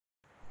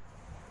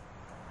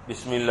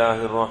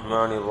பிஸ்மில்லாஹிர்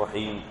ரஹ்மானிர்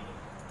ரஹீம்.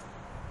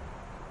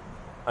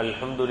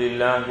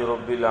 அல்ஹம்துலில்லாஹி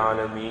ரப்பில்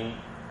ஆலமீன்.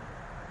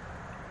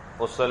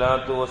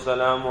 வஸ்ஸலாத்து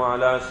வஸ்ஸலாமு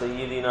அலா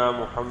சய்யிதினா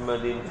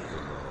முஹம்மதின்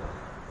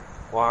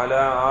வ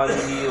அலா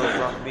ஆலிஹி வ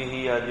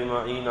ஸஹ்பிஹி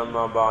அஜ்மஈன்.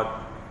 அம்மா பஅத்.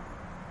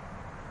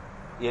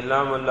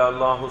 எல்லாம் வல்ல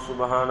அல்லாஹு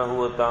சுப்ஹானஹு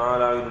வ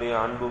தஆலாவுடைய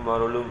அன்பும்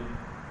அருளும்,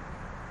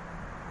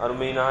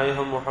 அருமை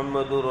நாயகம்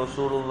முஹம்மது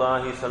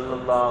ரசூலுல்லாஹி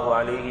ஸல்லல்லாஹு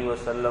அலைஹி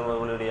வஸல்லம்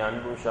அவர்களுடைய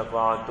அன்பும்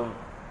ஷஃபாஅத்தும்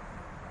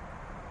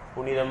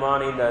புனிதமான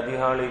இந்த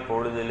அதிகாலை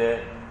பொழுதிலே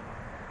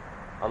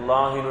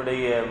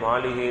அல்லாஹினுடைய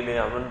மாளிகையிலே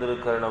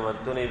அமர்ந்திருக்கிற நம்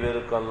அத்துணை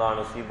பேருக்கு அல்லாஹ்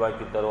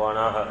நசீபாக்கி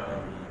தருவானாக.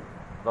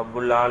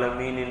 ரப்புல்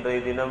ஆலமீன்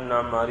இன்றைய தினம்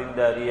நாம் அறிந்த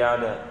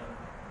அறியாத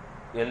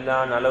எல்லா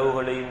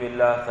நலவுகளையும்,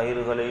 எல்லா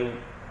கயிறுகளையும்,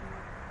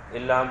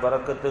 எல்லா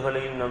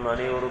பரக்கத்துகளையும் நம்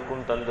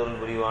அனைவருக்கும் தந்தருள்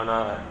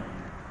புரிவானாக.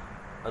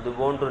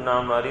 அதுபோன்று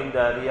நாம் அறிந்த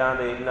அறியாத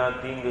எல்லா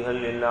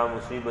தீங்குகள், எல்லா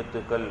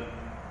முசீபத்துக்கள்,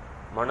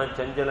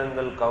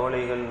 மனச்சஞ்சலங்கள்,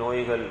 கவலைகள்,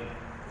 நோய்கள்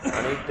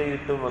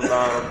அனைத்தையிட்டும்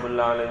அல்லாஹ்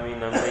ரப்புல்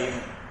ஆலமீன் நம்மையும்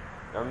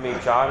நம்மை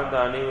சார்ந்த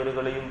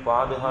அனைவர்களையும்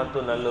பாதுகாத்து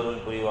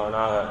நல்லருள்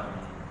புரிவானாக.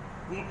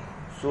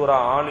 சூரா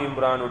ஆல்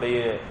இம்ரானுடைய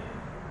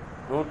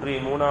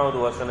 103வது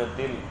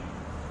வசனத்தில்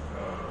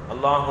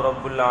அல்லாஹ்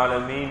ரப்புல்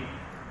ஆலமீன்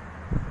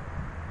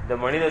இந்த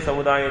மனித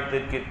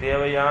சமுதாயத்திற்கு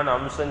தேவையான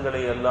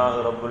அம்சங்களை அல்லாஹ்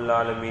ரப்புல்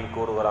ஆலமீன்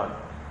கூறுகிறான்.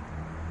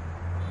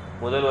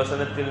 முதல்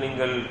வசனத்தில்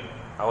நீங்கள்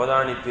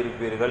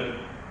அவதானித்திருப்பீர்கள்,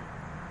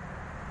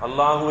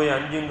 அல்லாஹுவை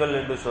அஞ்சுங்கள்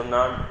என்று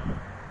சொன்னான்.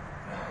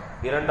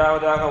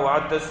 இரண்டாவதாக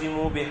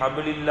வாத்தசிமு பி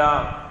ஹபிலில்லா,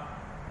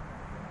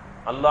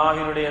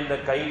 அல்லாஹினுடைய அந்த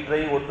கயிற்றை,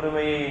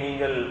 ஒற்றுமையை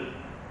நீங்கள்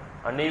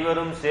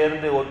அனைவரும்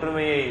சேர்ந்து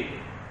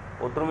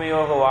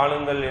ஒற்றுமையாக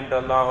வாழுங்கள் என்று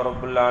அல்லாஹ்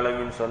ரப்புல்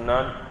ஆலமீன்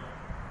சொன்னான்.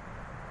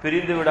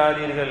 பிரிந்து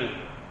விடாதீர்கள்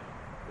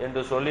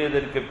என்று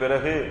சொல்லியதற்கு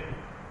பிறகு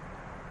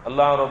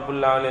அல்லாஹ்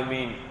ரப்புல்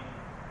ஆலமீன்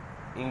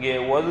இங்கே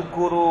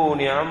வதுகுரு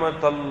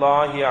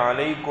நிஅமத்தல்லாஹி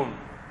அலைக்கும்,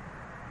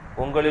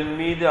 உங்களின்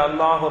மீது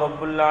அல்லாஹ்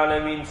ரப்புல்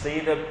ஆலமீன்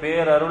செய்த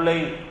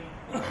பேரருளை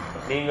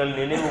நீங்கள்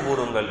நினைவு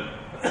கூறுங்கள்.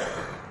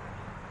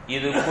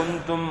 இது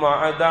குந்தும்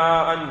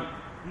அஅதாஅன்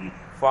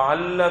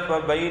ஃபஅல்லஃப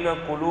பைன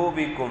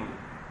குலூபிக்கும்,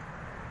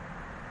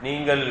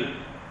 நீங்கள்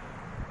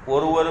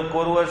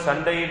ஒருவருக்கொருவர்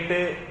சண்டையிட்டு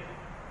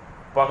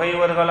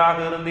பகைவர்களாக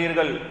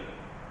இருந்தீர்கள்.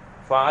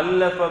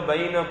 ஃபஅல்லஃப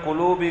பைன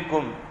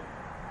குலூபிக்கும்,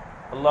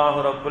 அல்லாஹ்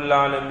ரப்புல்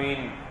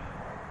ஆலமீன்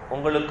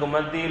உங்களுக்கு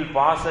மத்தியில்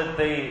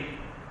பாசத்தை,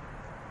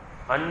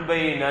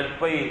 அன்பை,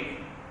 நட்பை,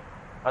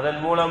 அதன்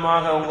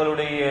மூலமாக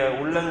உங்களுடைய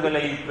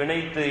உள்ளங்களை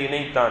பிணைத்து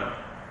இணைத்தான்.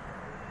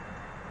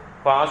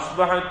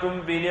 ஃபஅஸ்பஹதும்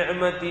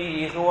பிநிஅமதி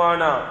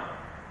இஹ்வானா,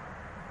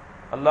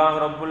 அல்லாஹ்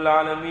ரப்புல்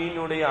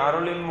ஆலமீனுடைய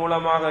அருளின்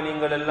மூலமாக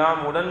நீங்கள்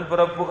எல்லாம்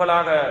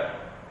உடன்பிறப்புகளாக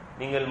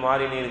நீங்கள்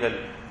மாறினீர்கள்.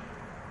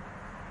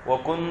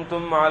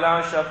 வகுந்தும் அலா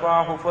ஷஃபா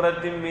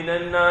ஹுஃபரத்தின்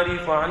மினன் நாரி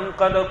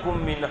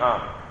ஃபஅன்கதகும் மின்ஹா,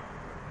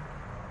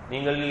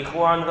 நீங்கள்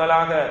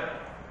இஹ்வான்களாக,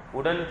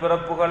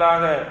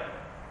 உடன்பிறப்புகளாக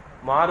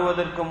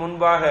மாறுவதற்கு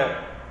முன்பாக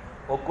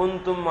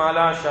வகுந்தும்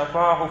அலா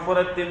ஷஃபா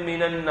ஹுஃபரத்தின்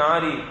மினன்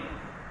நாரி,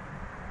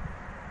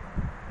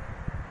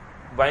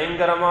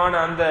 பயங்கரமான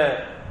அந்த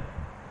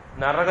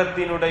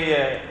நரகத்தினுடைய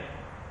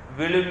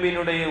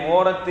விளிம்பினுடைய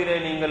ஓரத்திலே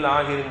நீங்கள்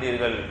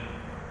ஆகியிருந்தீர்கள்.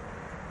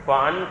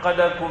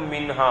 ஃபஅன்கதகும்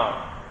மின்ஹா,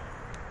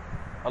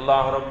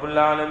 அல்லாஹ் ரப்புல்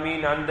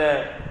ஆலமீன் அந்த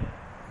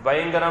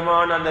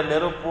பயங்கரமான அந்த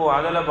நெருப்பு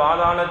அதல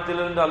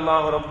பாதாளத்திலிருந்து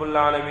அல்லாஹ் ரப்புல்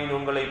ஆலமீன்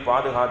உங்களை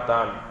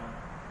பாதுகாத்தான்.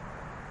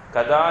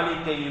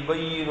 கதாலிக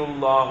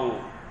யுபய்யினுல்லாஹு,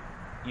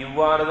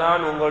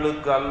 இவ்வாறுதான்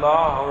உங்களுக்கு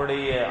அல்லாஹ்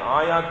அவனுடைய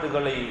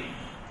ஆயாத்துக்களை,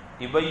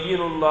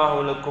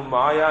 யுபய்யினுல்லாஹுலக்கும்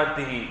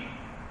ஆயாத்திஹி,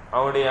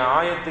 அவனுடைய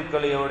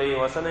ஆயத்துக்களை, அவனுடைய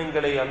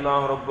வசனங்களை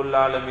அல்லாஹ் ரப்புல்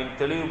ஆலமீன்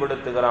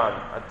தெளிவுபடுத்துகிறான்,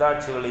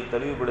 அத்தாட்சிகளை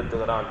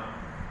தெளிவுபடுத்துகிறான்.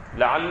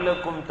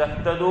 லஅல்லக்கும்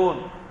தஹ்ததூன்,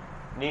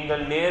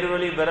 நீங்கள்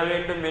நேர்வழி பெற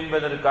வேண்டும்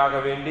என்பதற்காக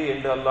வேண்டி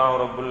என்று அல்லாஹ்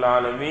ரப்புல்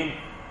ஆலமீன்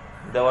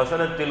இந்த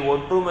வசனத்தில்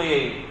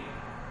ஒற்றுமையை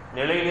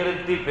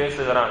நிலைநிறுத்தி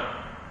பேசுகிறான்.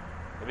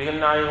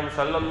 நபிகள் நாயகம்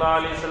ஸல்லல்லாஹு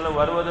அலைஹி வஸல்லம்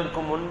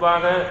வருவதற்கு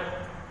முன்பாக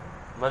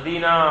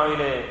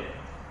மதீனாவிலே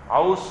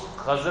அவுஸ்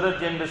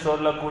ஹஸ்ரத் என்று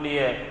சொல்லக்கூடிய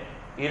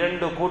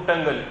இரண்டு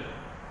கூட்டங்கள்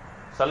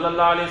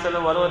ஸல்லல்லாஹு அலைஹி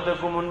வஸல்லம்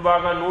வருவதற்கு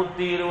முன்பாக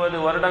 120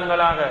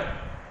 வருடங்களாக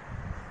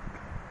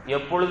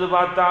எப்பொழுது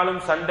பார்த்தாலும்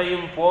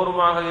சண்டையும்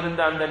போருமாக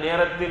இருந்த அந்த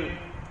நேரத்தில்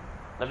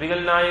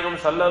நபிகள் நாயகம்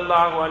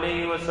ஸல்லல்லாஹு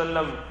அலைஹி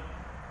வஸல்லம்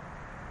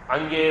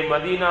அங்கே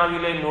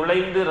மதீனாவிலே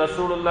நுழைந்து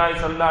ரசூலுல்லாஹி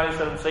ஸல்லல்லாஹு அலைஹி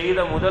வஸல்லம் செய்த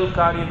முதல்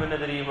காரியம் என்ன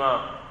தெரியுமா?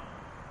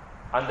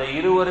 அந்த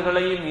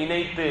இருவர்களையும்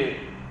இணைத்து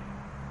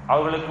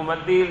அவர்களுக்கு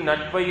மத்தியில்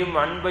நட்பையும்,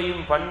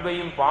 அன்பையும்,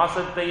 பண்பையும்,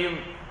 பாசத்தையும்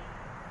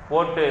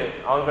போட்டு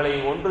அவர்களை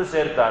ஒன்று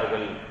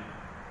சேர்த்தார்கள்.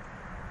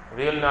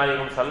 நபிகள்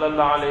நாயகம்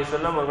ஸல்லல்லாஹு அலைஹி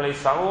வஸல்லம் அவர்களை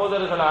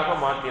சகோதரர்களாக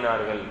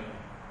மாற்றினார்கள்.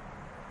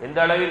 எந்த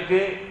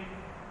அளவிற்கு?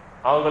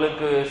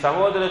 அவர்களுக்கு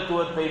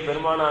சகோதரத்துவத்தை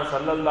பெருமானார்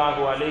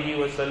ஸல்லல்லாஹு அலைஹி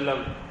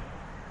வஸல்லம்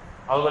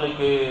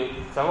அவர்களுக்கு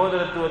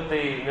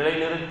சகோதரத்துவத்தை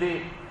நிலைநிறுத்தி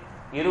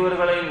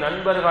இருவர்களை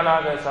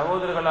நண்பர்களாக,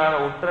 சகோதரர்களாக,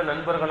 உற்ற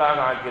நண்பர்களாக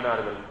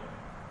ஆக்கினார்கள்.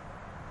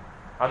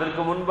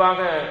 அதற்கு முன்பாக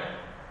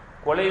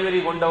கொலைவெறி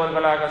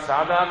கொண்டவர்களாக,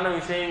 சாதாரண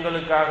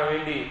விஷயங்களுக்காக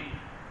வேண்டி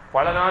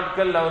பல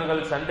நாட்கள்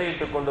அவர்கள்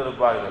சண்டையிட்டுக்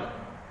கொண்டிருப்பார்கள்.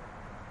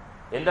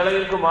 எந்த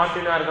அளவிற்கு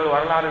மாற்றினார்கள்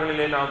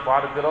வரலாறுகளிலே நாம்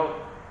பார்க்கிறோம்.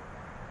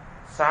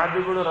 சஅத்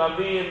இப்னு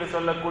ரபி என்று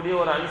சொல்லக்கூடிய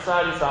ஒரு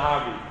அன்சாரி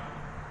சஹாபி,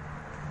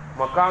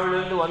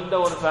 மக்காவிலிருந்து வந்த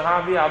ஒரு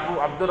சஹாபி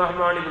அப்துர்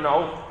ரஹ்மான் இப்னு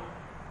அவுஃப்.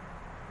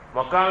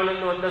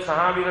 மக்காவிலிருந்து வந்த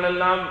சஹாபிகள்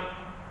எல்லாம்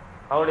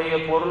அவருடைய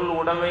பொருள்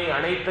உடைமை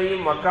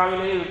அனைத்தையும்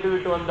மக்காவிலேயே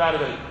விட்டுவிட்டு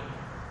வந்தார்கள்.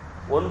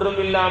 ஒன்றும்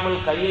இல்லாமல்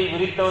கையை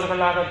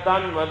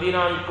விரித்தவர்களாகத்தான்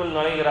மதீனாவிற்குள்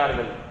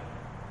நுழைகிறார்கள்.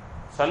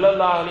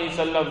 ஸல்லல்லாஹு அலைஹி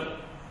வஸல்லம்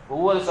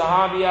ஒவ்வொரு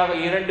சஹாபியாக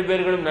 2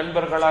 பேர்களும்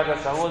நண்பர்களாக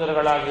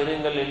சகோதரர்களாக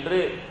இருங்கள் என்று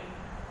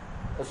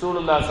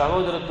ரசூலுல்லாஹ்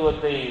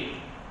சகோதரத்துவத்தை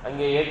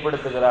அங்கே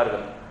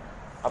ஏற்படுத்துகிறார்கள்.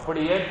 அப்படி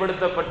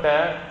ஏற்படுத்தப்பட்ட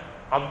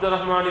அப்துர்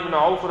ரஹ்மான் இப்னு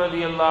அவுஃப்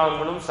ரலியல்லாஹு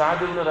அன்ஹுவும்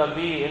சஅத் இப்னு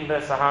ரபி என்ற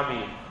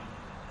சஹாபி,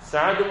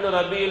 சஅத் இப்னு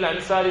ரபியில்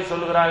அன்சாரி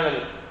சொல்கிறார்கள்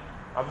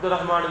அப்துர்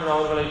ரஹ்மான் இப்னு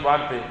அவர்களை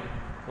பார்த்து,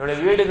 என்னுடைய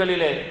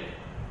வீடுகளிலே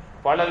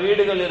பல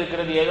வீடுகள்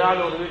இருக்கிறது,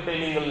 ஏதாவது ஒரு வீட்டை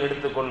நீங்கள்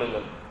எடுத்துக்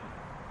கொள்ளுங்கள்.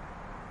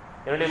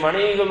 என்னுடைய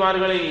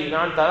மனைவிமார்களை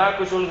நான்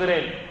தலாக்கு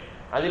சொல்கிறேன்,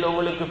 அதில்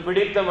உங்களுக்கு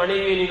பிடித்த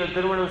மனைவியை நீங்கள்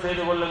திருமணம்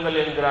செய்து கொள்ளுங்கள்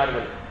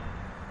என்கிறார்கள்.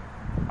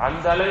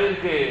 அந்த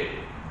அளவிற்கு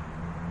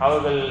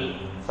அவர்கள்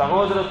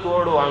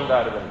சகோதரத்தோடு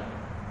வாழ்ந்தார்கள்.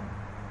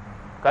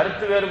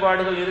 கருத்து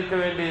வேறுபாடுகள் இருக்க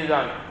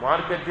வேண்டியதுதான்.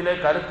 மார்க்கத்திலே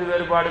கருத்து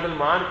வேறுபாடுகள்,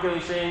 மார்க்க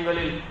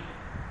விஷயங்களில்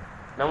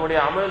நம்முடைய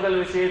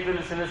அமல்கள்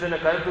விஷயத்தில் சின்ன சின்ன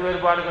கருத்து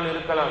வேறுபாடுகள்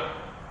இருக்கலாம்.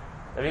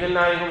 நபிகள்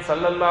நாயகம்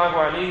ஸல்லல்லாஹு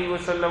அலைஹி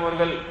வஸல்லம்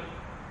அவர்கள்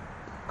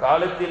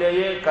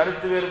காலத்திலேயே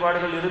கருத்து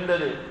வேறுபாடுகள்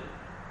இருந்தது.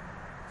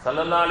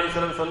 ஸல்லல்லாஹு அலைஹி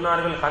வஸல்லம்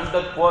சொன்னார்கள்,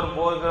 ஹந்தக் போர்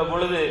போகிற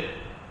பொழுது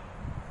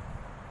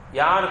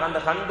யார் அந்த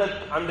ஹந்தக்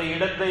அந்த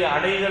இடத்தை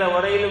அடைகிற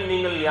வரையிலும்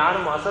நீங்கள்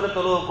யாரும் அசர்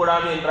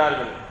தொழுவக்கூடாது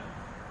என்றார்கள்.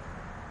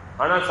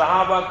 ஆனால்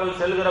சஹாபாக்கள்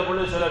செல்கிற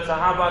பொழுது, சில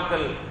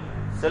சஹாபாக்கள்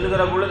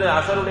செல்கிற பொழுது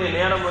அசருடைய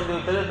நேரம் வந்து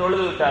விட்டது,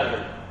 தொழுது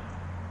விட்டார்கள்.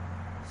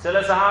 சில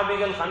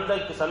சஹாபிகள்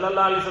ஹந்தக்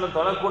ஸல்லல்லாஹு அலைஹி வஸல்லம்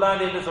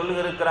தொழக்கூடாது என்று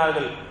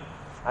சொல்லுகிறார்கள்.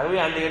 ஆகவே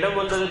அந்த இடம்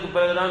வந்ததுக்கு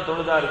பிறகுதான்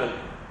தொழுதார்கள்.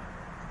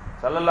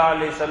 ஸல்லல்லாஹு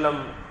அலைஹி வஸல்லம்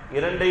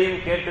இரண்டையும்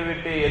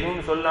கேட்டுவிட்டு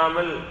எதுவும்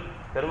சொல்லாமல்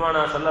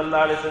பெருமானார்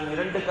ஸல்லல்லாஹு அலைஹி வஸல்லம்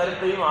 2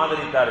 கருத்தையும்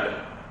ஆதரித்தார்கள்.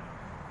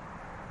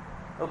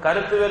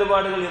 கருத்து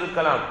வேறுபாடுகள்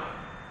இருக்கலாம்,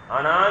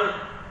 ஆனால்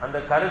அந்த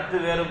கருத்து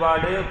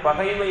வேறுபாடு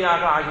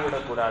பகைமையாக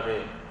ஆகிவிடக்கூடாது.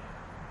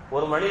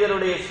 ஒரு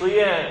மனிதனுடைய சுய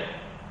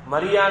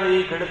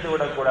மரியாதையை கெடுத்து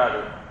விடக்கூடாது.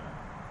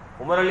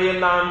 உமர்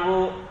ரலியல்லாஹு அன்ஹு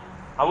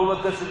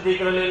அபூபக்கர்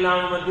சித்திக் ரலியல்லாஹு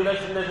அன்ஹு மத்தியில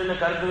சின்ன சின்ன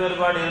கருத்து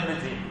வேறுபாடு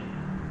இருந்துச்சு.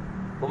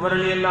 உமர்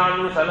ரலியல்லாஹு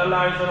அன்ஹு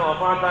ஸல்லல்லாஹு அலைஹி வஸல்லம்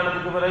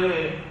வஃபாத்தானதுக்கு பிறகு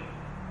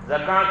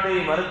ஜகாத்தை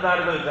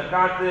மறுத்தார்கள்.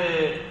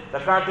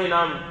 ஜகாத்தை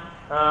நாம்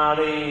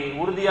அதை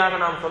உறுதியாக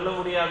நாம் சொல்ல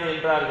முடியாது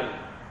என்றார்கள்.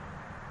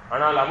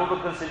 ஆனால்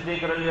அபூபக்கர்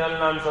சித்திக்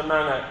ரலியல்லாஹு அன்ஹு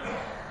சொன்னாங்க,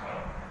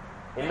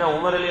 என்ன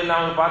உமர்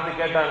ரலியல்லாஹு அன்ஹு பார்த்து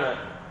கேட்டாங்க,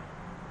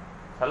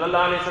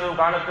 ஸல்லல்லாஹு அலைஹி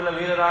வஸல்லம் காலத்தில்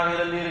வீரராக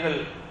இருந்தீர்கள்,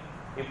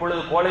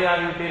 இப்பொழுது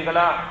கோழையாகி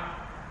விட்டீர்களா?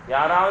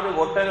 யாராவது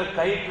ஒட்டக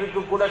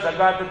கயிற்றுக்கு கூட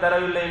ஜகாத்து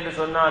தரவில்லை என்று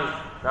சொன்னால்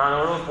நான்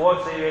அவனும்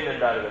போர் செய்வேன்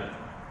என்றார்கள்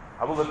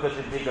அபூபக்கர்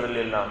சித்திக்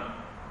ரலியல்லாஹு அன்ஹு.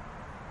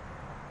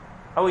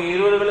 அவங்க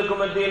இருவர்களுக்கு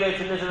மத்தியிலே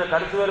சின்ன சின்ன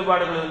கருத்து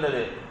வேறுபாடுகள்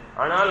இருந்தது.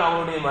 ஆனால்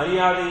அவனுடைய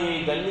மரியாதையை,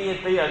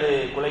 கண்ணியத்தை அது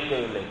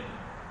குலைக்கவில்லை.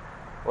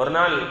 ஒரு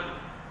நாள்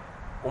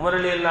உமர்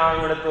ரலியல்லாஹு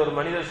அன்ஹு இடத்து ஒரு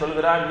மனிதர்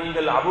சொல்கிறார்,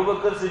 நீங்கள்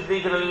அபூபக்கர்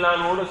சித்திக் ரலியல்லாஹு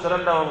அன்ஹுவோடு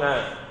சிறந்தவங்க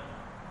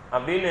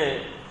அப்படின்னு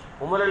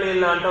உமர்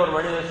ரலியல்லாஹு அன்ஹு ஒரு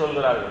மனிதர்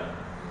சொல்கிறார்கள்.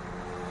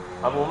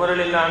 அப்ப உமர்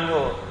ரலியல்லாஹு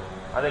அன்ஹு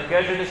அதை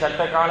கேட்டுட்டு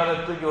சட்ட காலரை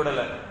தூக்கி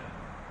விடல.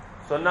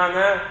 சொன்னாங்க,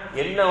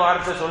 என்ன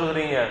வார்த்தை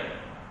சொல்கிறீங்க?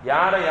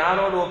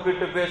 யாரோடு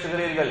ஒப்பிட்டு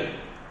பேசுகிறீர்கள்?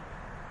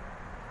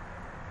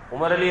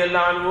 உமர்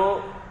ரலியல்லாஹு அன்ஹு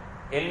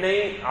என்னை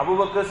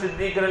அபூபக்கர்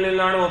சித்திக்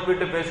ரலியல்லாஹு அன்ஹு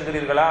ஒப்பிட்டு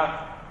பேசுகிறீர்களா?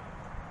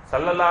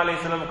 ஸல்லல்லாஹு அலைஹி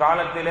வஸல்லம்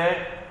காலத்திலே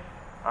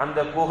அந்த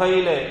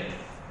குகையிலே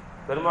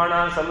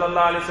பெருமானார்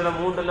ஸல்லல்லாஹு அலைஹி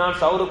வஸல்லம் 3 நாள்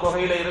சௌரு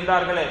குகையில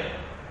இருந்தார்களே,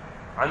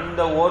 அந்த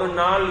ஒரு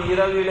நாள்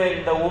இரவிலே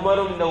இந்த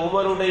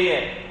உமருடைய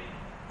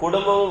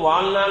குடும்பமும்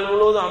வாழ்நாள்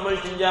முழுவதும்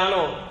அமல்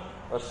செஞ்சாலும்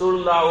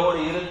ரசூலுல்லாஹோடு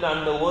இருந்த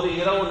அந்த ஒரு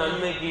இரவு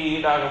நன்மைக்கு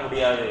ஈடாக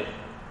முடியாது.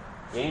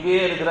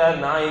 எங்கேயே இருக்கிறார்,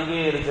 நான்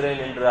எங்கேயே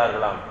இருக்கிறேன்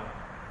என்றார்களாம்.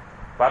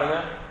 பாருங்க,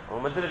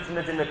 அவங்க மத்தியில் சின்ன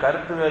சின்ன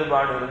கருத்து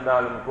வேறுபாடு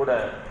இருந்தாலும் கூட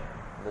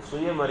அந்த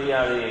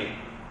சுயமரியாதையை,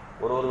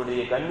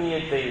 ஒருவருடைய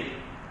கண்ணியத்தை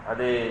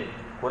அது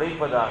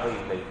குறைப்பதாக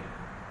இல்லை.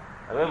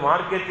 அதுவே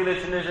மார்க்கெட்டில்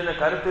சின்ன சின்ன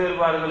கருத்து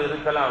வேறுபாடுகள்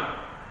இருக்கலாம்.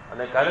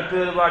 அந்த கருத்து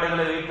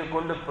வேறுபாடுகளை வைத்துக்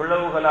கொண்டு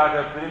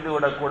பிளவுகளாக பிரிந்து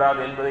விடக்கூடாது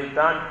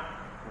என்பதைத்தான்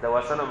இந்த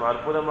வசனம்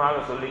அற்புதமாக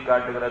சொல்லி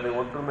காட்டுகிறது.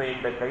 ஒற்றுமை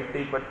என்ற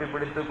கயிற்றை பற்றி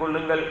பிடித்துக்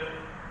கொள்ளுங்கள்,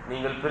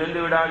 நீங்கள் பிரிந்து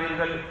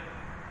விடாதீர்கள்.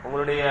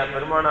 உங்களுடைய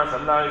பெருமானார்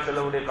ஸல்லல்லாஹு அலைஹி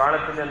வஸல்லம்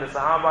காலத்தில் அந்த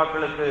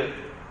சஹாபாக்களுக்கு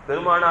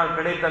பெருமானார்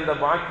கிடைத்த அந்த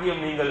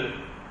பாக்கியம், நீங்கள்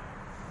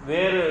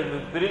வேறு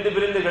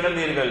பிரிந்து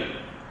கிடந்தீர்கள்.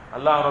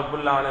 அல்லாஹ்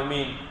ரப்புல்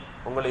ஆலமீன்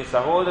உங்களை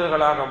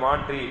சகோதரர்களாக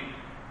மாற்றி,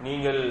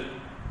 நீங்கள்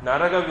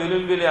நரக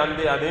விளிம்பிலே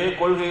அதே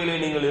கொள்கையிலே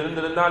நீங்கள்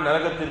இருந்திருந்தால்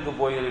நரகத்திற்கு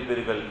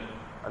போயிருப்பீர்கள்.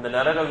 அந்த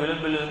நரக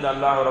விளிம்பில் இருந்து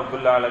அல்லாஹ்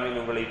ரப்புல் ஆலமீன்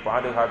உங்களை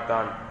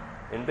பாதுகாத்தான்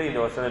என்று இந்த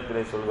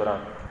வசனத்திலே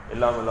சொல்கிறான்.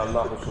 எல்லாம்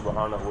அல்லாஹ்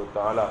சுப்ஹானஹு வ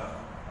தஆலா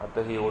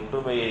அத்தகைய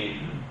ஒற்றுமையை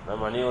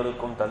நம்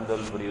அனைவருக்கும்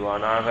தந்தல்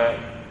புரிவானாக.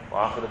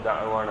 வாஹிரு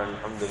தஅவானா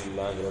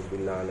அல்ஹம்துலில்லாஹி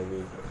ரப்பில்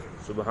ஆலமீன்.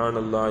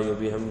 சுப்ஹானல்லாஹி வ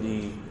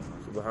பிஹம்திஹி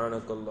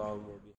சுப்ஹானக்கல்லாஹும்ம